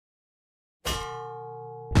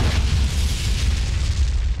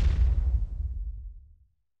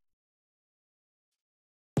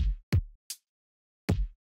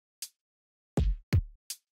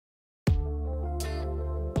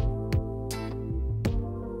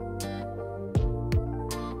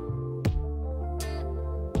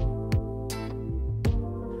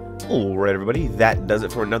Alright everybody, that does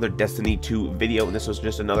it for another Destiny 2 video, and this was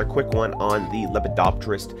just another quick one on the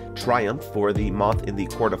Lepidopterist triumph for the Moth in the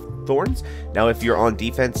Court of Thorns. Now if you're on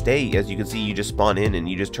defense day, as you can see, you just spawn in and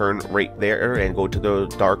you just turn right there and go to the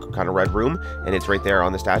dark kind of red room, and it's right there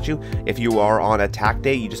on the statue. If you are on attack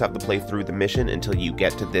day, you just have to play through the mission until you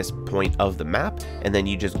get to this point of the map, and then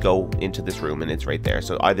you just go into this room and it's right there.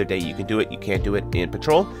 So either day you can do it, you can't do it in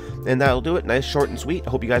patrol, and that'll do it. Nice, short and sweet. I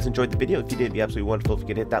hope you guys enjoyed the video. If you did, it'd be absolutely wonderful if you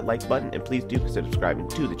could hit that like button, and please do consider subscribing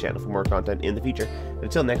to the channel for more content in the future. And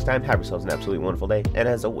until next time, have yourselves an absolutely wonderful day, and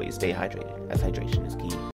as always, stay hydrated, as hydration is key.